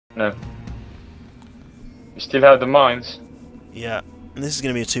No. We still have the mines. Yeah, and this is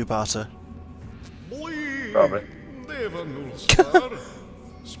going to be a two-parter. Probably.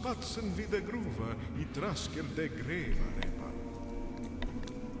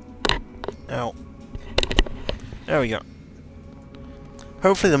 Ow. There we go.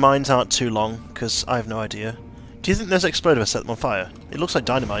 Hopefully the mines aren't too long, because I have no idea. Do you think there's explosive set them on fire? It looks like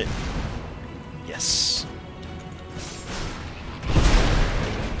dynamite. Yes.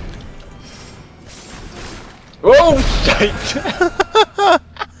 Oh shit!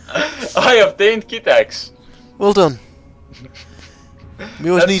 I obtained Kit Axe. Well done. We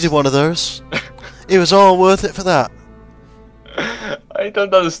always needed one of those. It was all worth it for that. I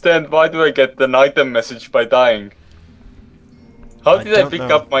don't understand, why do I get an item message by dying? How did I pick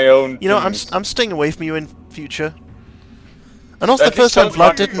up my own You know, I'm staying away from you in future. And also the first time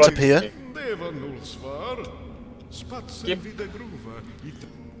Vlad didn't appear. Skip.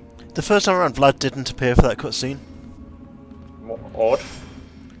 The first time around Vlad didn't appear for that cutscene. Odd.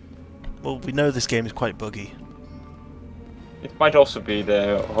 Well, we know this game is quite buggy. It might also be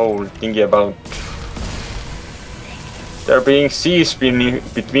the whole thingy about there being seas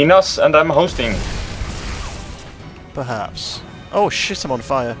between us and I'm hosting. Perhaps. Oh shit, I'm on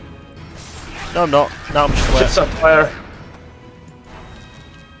fire. No, I'm not. Now I'm just wet. Shit's on fire.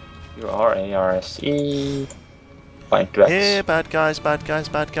 You are ARSE. Fine, Here, bad guys, bad guys,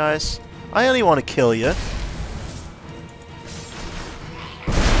 bad guys. I only want to kill you.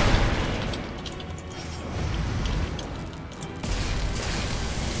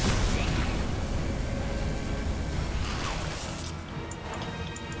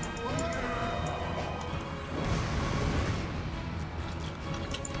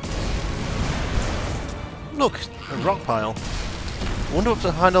 Look, a rock pile. I wonder what's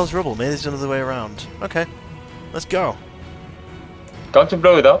behind all this rubble. Maybe there's another way around. Okay, let's go. Can't you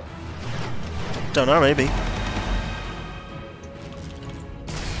blow it up? Don't know, maybe.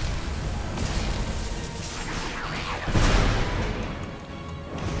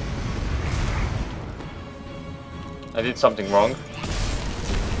 I did something wrong.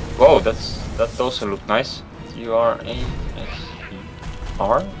 Whoa, that also looked nice. URASER?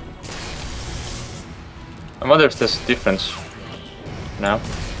 I wonder if there's a difference now.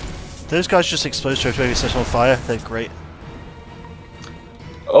 Those guys just explode straight away, set on fire. They're great.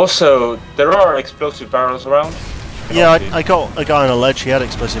 Also, there are explosive barrels around. Yeah, I got a guy on a ledge. He had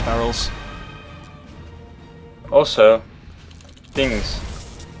explosive barrels. Also, things.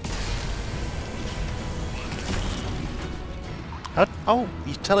 Oh,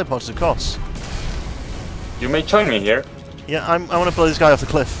 you teleported across. You may join me here. Yeah, I want to blow this guy off the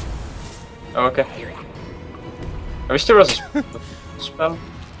cliff. Oh, okay. I wish there was a spell.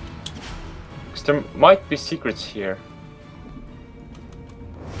 Because there might be secrets here.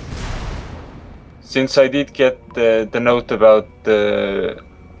 Since I did get the note about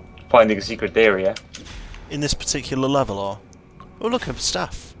finding a secret area. In this particular level, or? Oh, look, a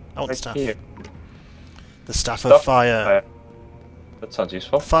staff. I want the staff. Here. The staff of fire. That sounds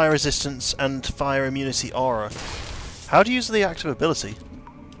useful. Fire resistance and fire immunity aura. How do you use the active ability?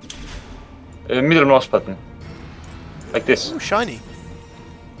 Middle mouse button. Like this. Oh, shiny.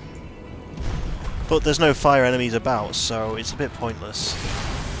 But there's no fire enemies about, so it's a bit pointless.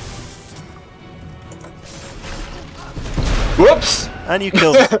 Whoops! And you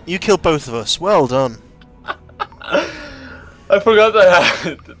killed both of us. Well done. I forgot I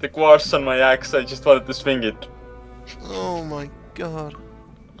had the quartz on my axe. I just wanted to swing it. Oh my god.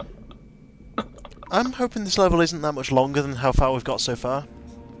 I'm hoping this level isn't that much longer than how far we've got so far.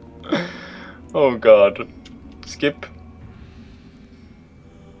 Oh god. Skip.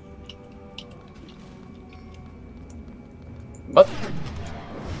 What?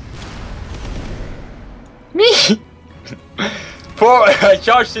 Me? I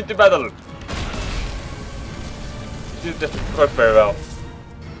charged into battle. Did that work very well.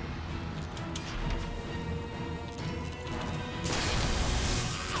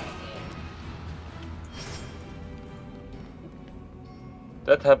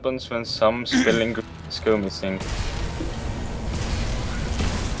 That happens when some spelling go missing.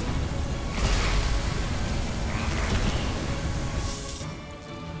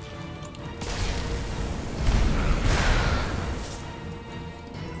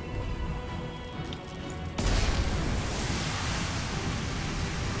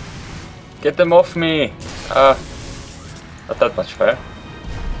 Get them off me! Not that much fire.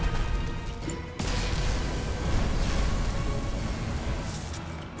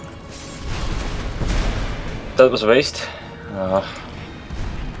 That was a waste.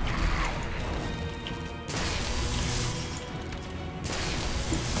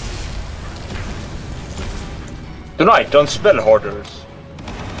 Tonight on Spell Hoarders.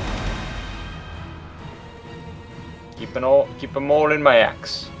 Keep them all in my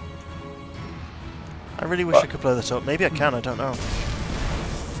axe. I really wish I could blow this up. Maybe I can, I don't know.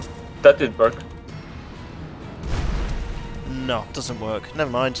 That did work. No, it doesn't work. Never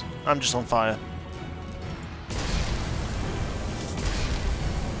mind. I'm just on fire.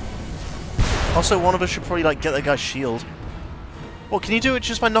 Also, one of us should probably like get that guy's shield. Well, can you do it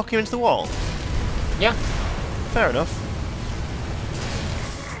just by knocking him into the wall? Yeah. Fair enough.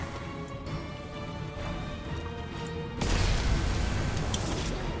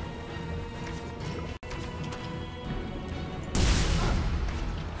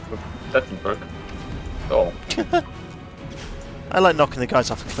 That didn't work. Oh. I like knocking the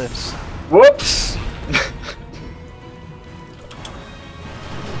guys off the cliffs. Whoops!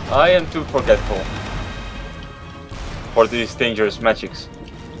 I am too forgetful for these dangerous magics.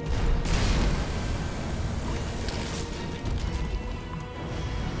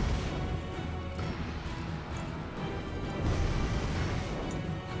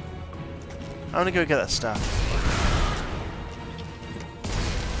 I'm gonna go get that staff.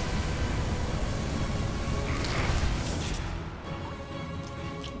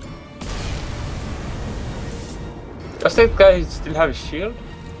 Does that guy still have a shield?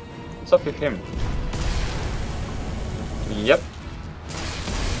 What's up with him? Yep.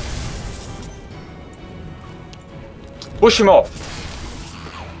 Push him off!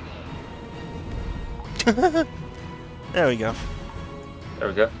 There we go. There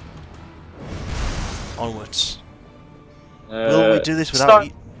we go. Onwards. Will we do this without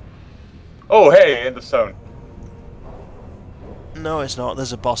start. Oh, hey, in the zone. No, it's not.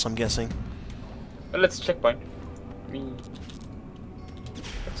 There's a boss, I'm guessing. Well, let's checkpoint.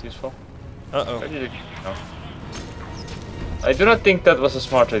 That's useful. Uh-oh. No. I do not think that was a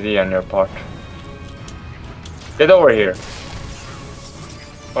smart idea on your part. Get over here.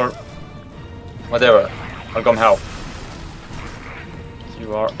 Or whatever. I'll come help.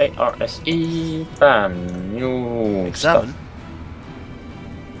 QRARSE. Bam. New Examine? stuff.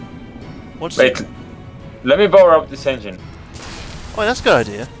 What's Wait. it? Let me power up this engine. Oh, that's a good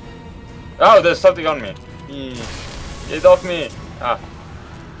idea. Oh, there's something on me. Get off me. Ah.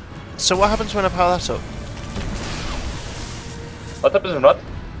 So what happens when I power that up? What happens when what?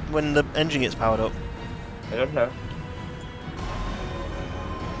 When the engine gets powered up? I don't know.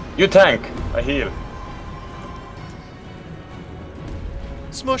 You tank. I heal.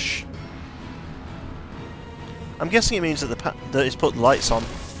 Smush! I'm guessing it means that that it's put lights on.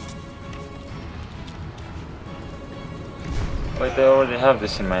 Wait, I already have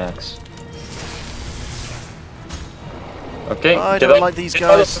this in my axe. Okay, I get don't up. like these Get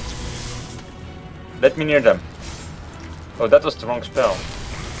out guys. Let me near them. Oh, that was the wrong spell.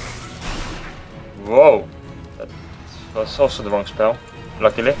 Whoa. That was also the wrong spell,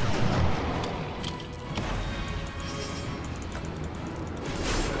 luckily.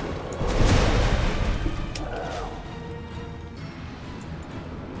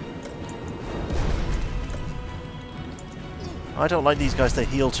 I don't like these guys, they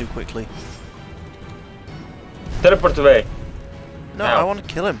heal too quickly. Teleport away. No, Ow. I want to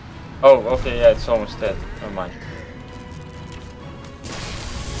kill him. Oh, okay, yeah, it's almost dead. Never mind.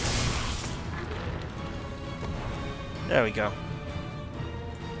 There we go.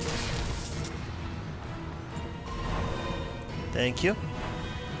 Thank you.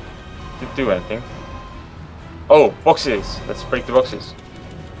 Didn't do anything. Oh, boxes! Let's break the boxes.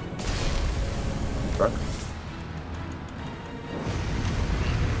 Work.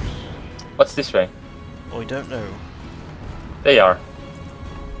 What's this way? Oh, we don't know. They are.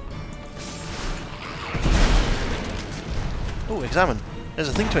 Oh, examine. There's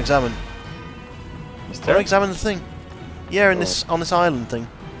a thing to examine. Is Can there? I examine the thing? Yeah, in this on this island thing.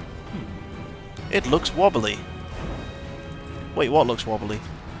 It looks wobbly. Wait, what looks wobbly?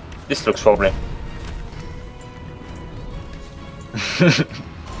 This looks wobbly.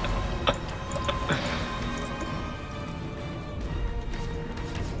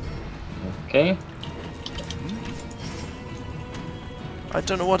 Okay. I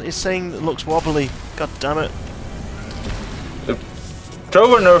don't know what it's saying that looks wobbly. God damn it.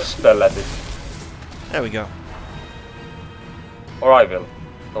 Throw a nerf spell at it. There we go. Or I will.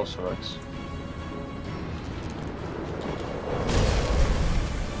 It also works.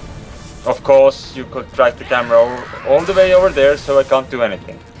 Of course, you could drag the camera all the way over there so I can't do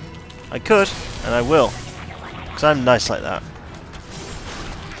anything. I could, and I will. Because I'm nice like that.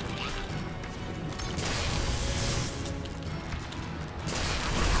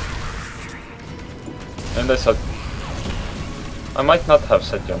 And I said, I might not have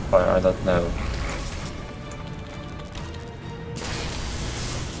set you on fire, I don't know.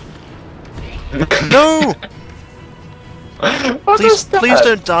 No! What is that? Please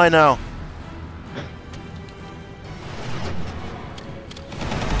don't die now.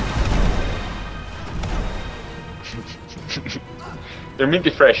 They're minty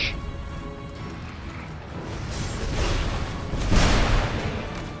fresh.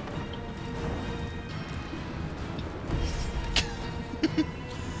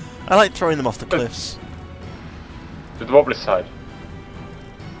 I like throwing them off the cliffs. To the wobbly side.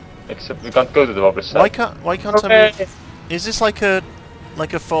 Except we can't go to the wobbly side. Why can't I move? Is this like a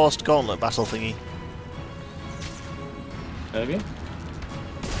forced gauntlet battle thingy? Maybe.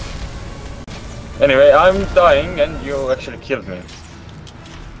 Anyway, I'm dying and you actually killed me.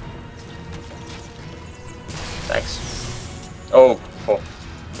 Thanks. Oh, fuck.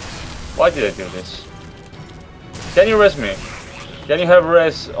 Why did I do this? Can you res me? Can you have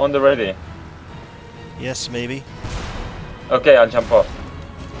res on the ready? Yes, maybe. Okay, I'll jump off.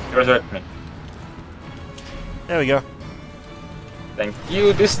 Resurrect me. There we go. Thank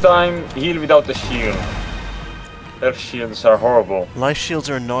you. This time, heal without the shield. Health shields are horrible. Life shields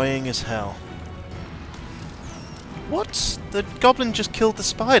are annoying as hell. What? The goblin just killed the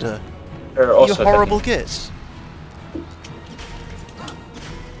spider? They're You also horrible attacking. git.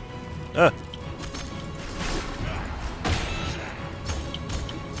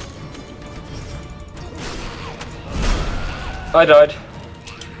 I died.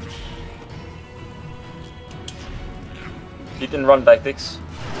 Hit and run tactics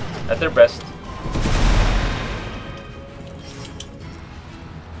at their best.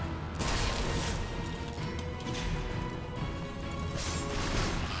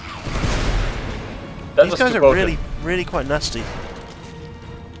 That These was guys too are close. really quite nasty.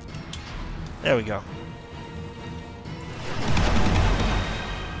 There we go.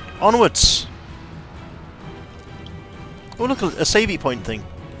 Onwards! Oh look, a savey point thing.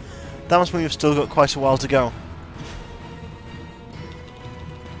 That must mean we've still got quite a while to go.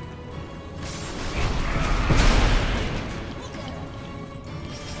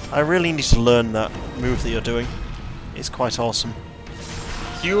 I really need to learn that move that you're doing. It's quite awesome.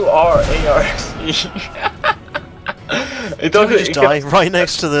 QRARSE. It Did we just die kept... right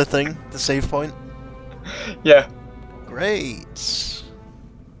next to the thing, the save point? Yeah, Great!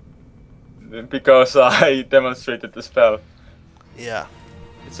 because I demonstrated the spell. Yeah.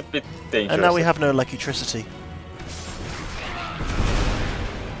 It's a bit dangerous. And now we have no electricity.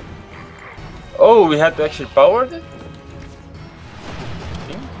 Oh, we had to actually power it?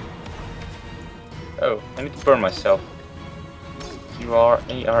 Oh, I need to burn myself.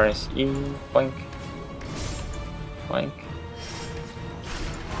 QRARSE. Boink. Boink.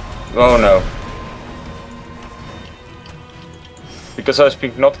 Oh no. Because I was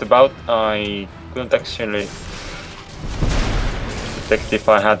being knocked about, I couldn't actually detect if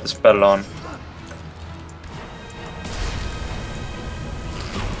I had the spell on.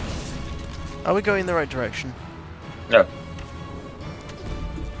 Are we going in the right direction? No.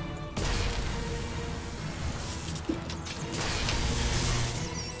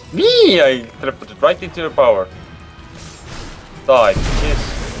 Me! I teleported right into your power. Die, bitches.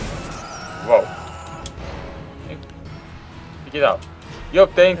 Whoa. Pick it up. You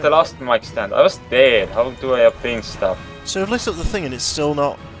obtained the last mic stand. I was dead. How do I obtain stuff? So I've lit up the thing and it's still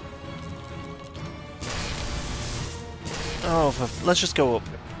not... Oh, let's just go up.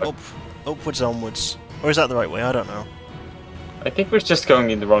 Upwards, onwards. Or is that the right way? I don't know. I think we're just going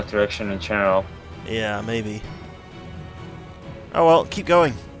in the wrong direction in general. Yeah, maybe. Oh well, keep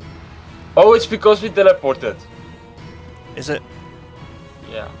going. Oh, it's because we teleported. Is it?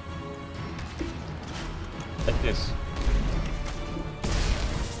 Yeah. Like this.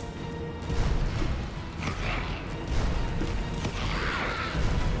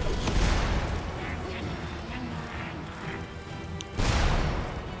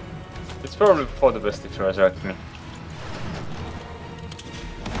 It's probably for the best if you resurrect me.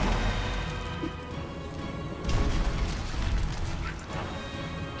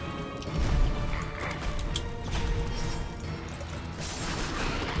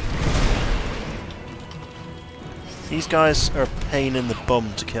 These guys are a pain in the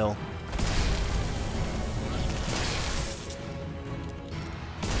bum to kill.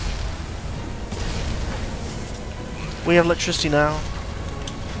 We have electricity now.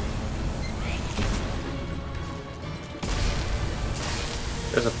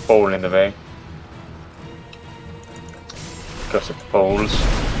 There's a pole in the way. Because of poles.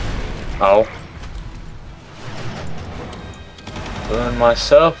 Ow. Burn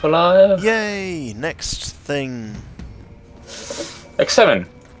myself alive. Yay! Next thing. X7.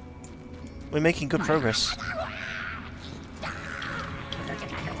 We're making good progress.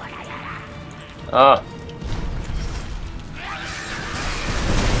 Ah.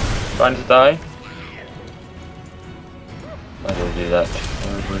 Trying to die. I will do that.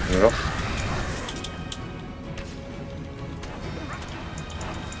 I'll move you off.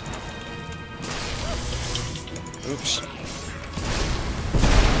 Oops.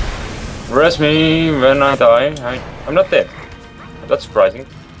 Rest me when I die. I'm not dead. That's surprising.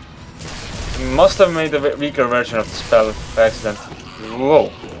 Must have made a weaker version of the spell by accident. Whoa.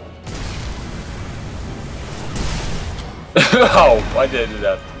 How? Why did I do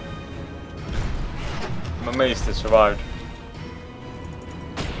that? I'm amazed it survived.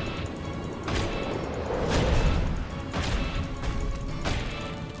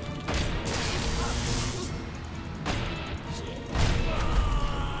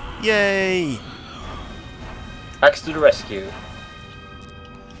 Yay! Axe to the rescue.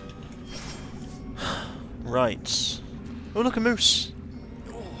 Right. Oh, look, a moose.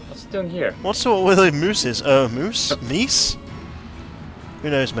 What's it doing here? What's up with the mooses? Moose? Meese? Who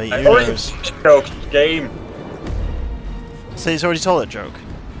knows, mate? I Who already knows? joked game. So he's already told that joke?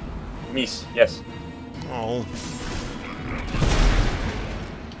 Mies, yes. Oh.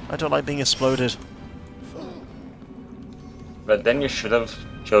 I don't like being exploded. But then you should have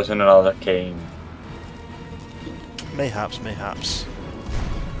chosen another game. Mayhaps, mayhaps.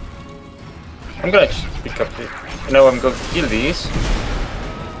 I'm gonna just pick up the... You know, I'm going to kill these.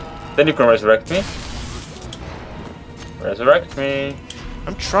 Then you can resurrect me. Resurrect me.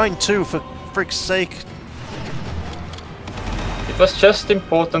 I'm trying to, for frick's sake. It was just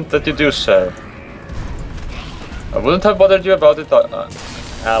important that you do so. I wouldn't have bothered you about it,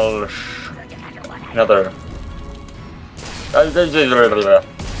 another...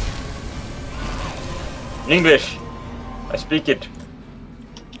 English. I speak it.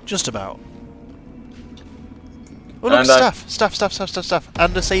 Just about. Oh look, And staff!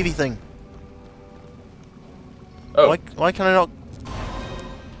 And a savey thing. Oh. Why can I not...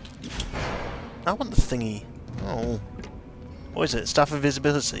 I want the thingy. Oh. What is it? Staff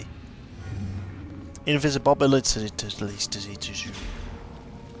invisibility. Invisibility.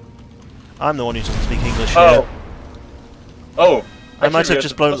 I'm the one who doesn't speak English here. Oh. Oh. I might should have be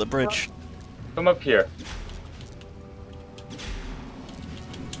just able blown to- up the bridge. Come up here.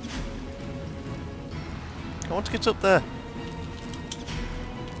 I want to get up there.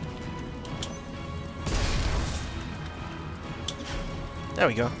 There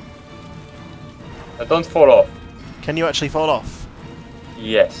we go. Don't fall off. Can you actually fall off?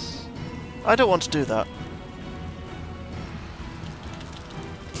 Yes. I don't want to do that.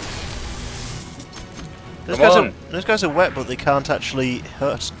 Those guys are wet, but they can't actually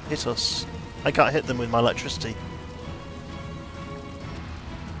hit us. I can't hit them with my electricity.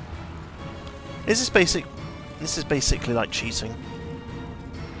 Is this basic? This is basically like cheating.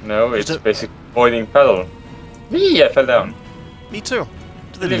 No, it's Is it- basically avoiding paddle. Wee, I fell down. Me too.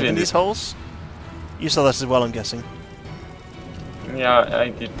 Do they Live live in in these it. holes? You saw that as well, I'm guessing. Yeah, I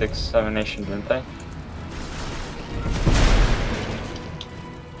did the examination, didn't I?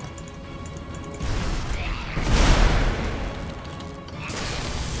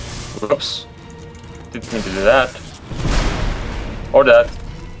 Whoops. Didn't mean to do that. Or that.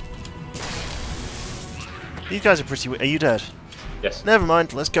 These guys are pretty. Are you dead? Yes. Never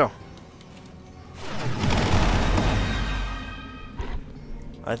mind. Let's go.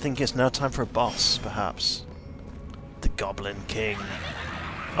 I think it's now time for a boss, perhaps. The Goblin King.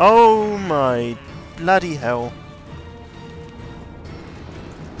 Oh my bloody hell.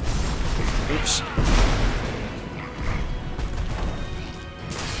 Oops.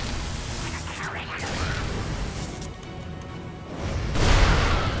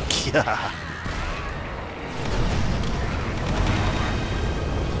 Yeah.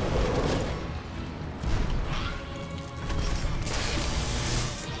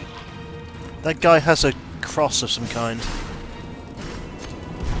 That guy has a cross of some kind.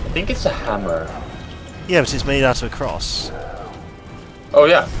 I think it's a hammer. Yeah, but it's made out of a cross. Oh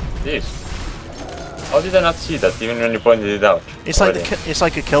yeah, it is. How did I not see that even when you pointed it out? It's like already? it's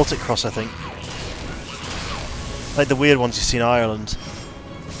like a Celtic cross, I think. Like the weird ones you see in Ireland.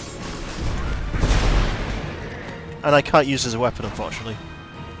 And I can't use it as a weapon, unfortunately.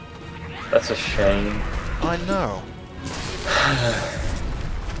 That's a shame. I know.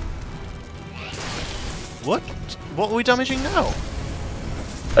 What? What are we damaging now?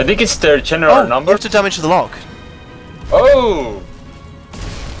 I think it's their general Oh, number. you have to damage the lock. Oh!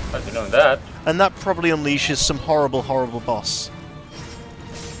 I didn't know that. And that probably unleashes some horrible, horrible boss.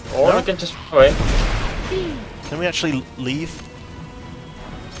 Or No? we can just wait. Can we actually leave?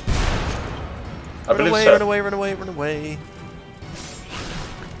 I Run believe away, so. run away, run away, run away.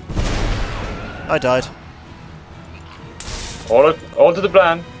 I died. All to the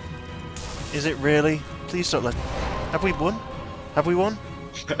plan. Is it really? Please don't let... Have we won? Have we won?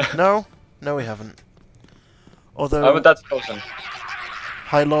 No? No, we haven't. Although... Oh, but that's chosen.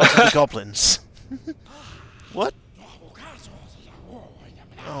 High Lord of the Goblins. What?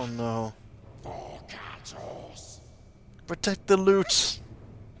 Oh no. Protect the loot!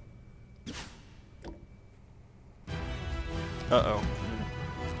 Uh-oh.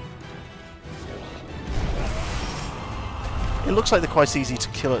 It looks like they're quite easy to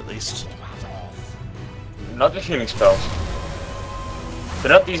kill at least. Not with healing spells.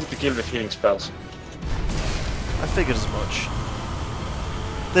 They're not easy to kill with healing spells. I figured as much.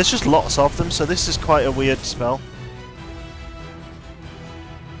 There's just lots of them, so this is quite a weird spell.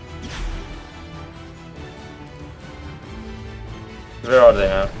 Where are they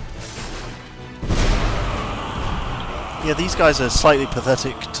now? Yeah, these guys are slightly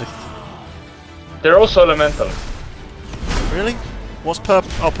pathetic to... They're also elemental. Really? What's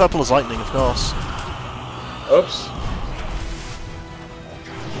purple? Oh, purple is lightning, of course. Oops.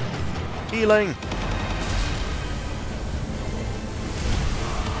 Healing!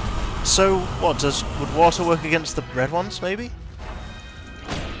 So, what, would water work against the red ones, maybe?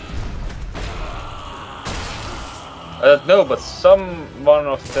 No, but one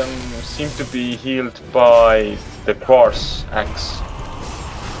of them seem to be healed by the quartz axe.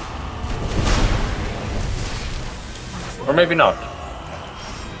 Or maybe not.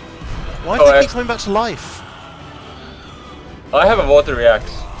 Why do they keep coming back to life? I have a watery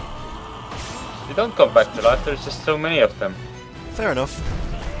axe. They don't come back to life, there's just so many of them. Fair enough.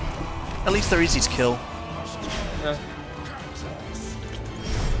 At least they're easy to kill. Yeah.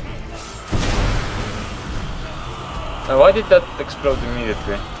 Now, why did that explode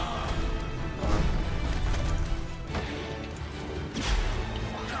immediately?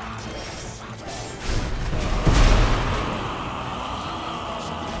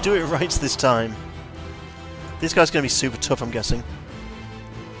 Do it right this time. This guy's gonna be super tough, I'm guessing.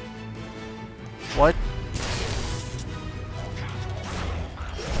 What?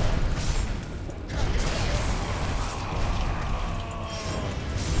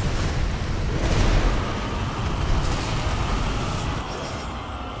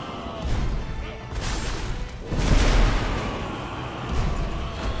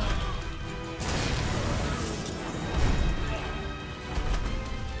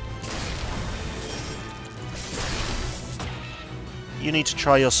 You need to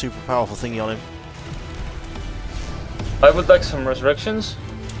try your super powerful thingy on him. I would like some resurrections,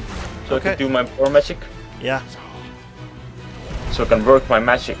 so Okay. I can do my power magic. Yeah. So I can work my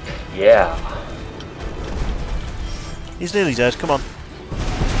magic. Yeah. He's nearly dead, come on.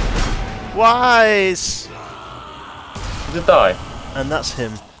 Wise! Did it die? And that's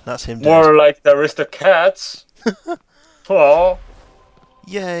him. That's him dead. More like the Aristocrats. Oh.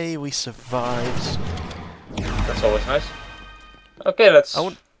 Yay, we survived. That's always nice. Okay, let's...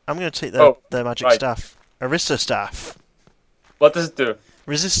 I'm going to take their magic right. staff. Arista staff. What does it do?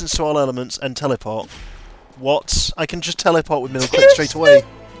 Resistance to all elements and teleport. What? I can just teleport with middle click straight away.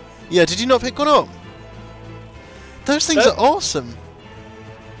 Yeah, did you not pick one up? Those things are awesome.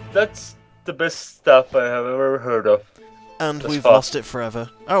 That's the best stuff I have ever heard of. And That's we've fast. lost it forever.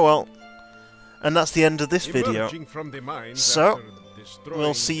 Oh well. And that's the end of this video. So,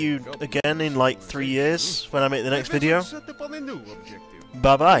 we'll see you again in like 3 years when I make the next video.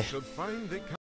 Bye bye.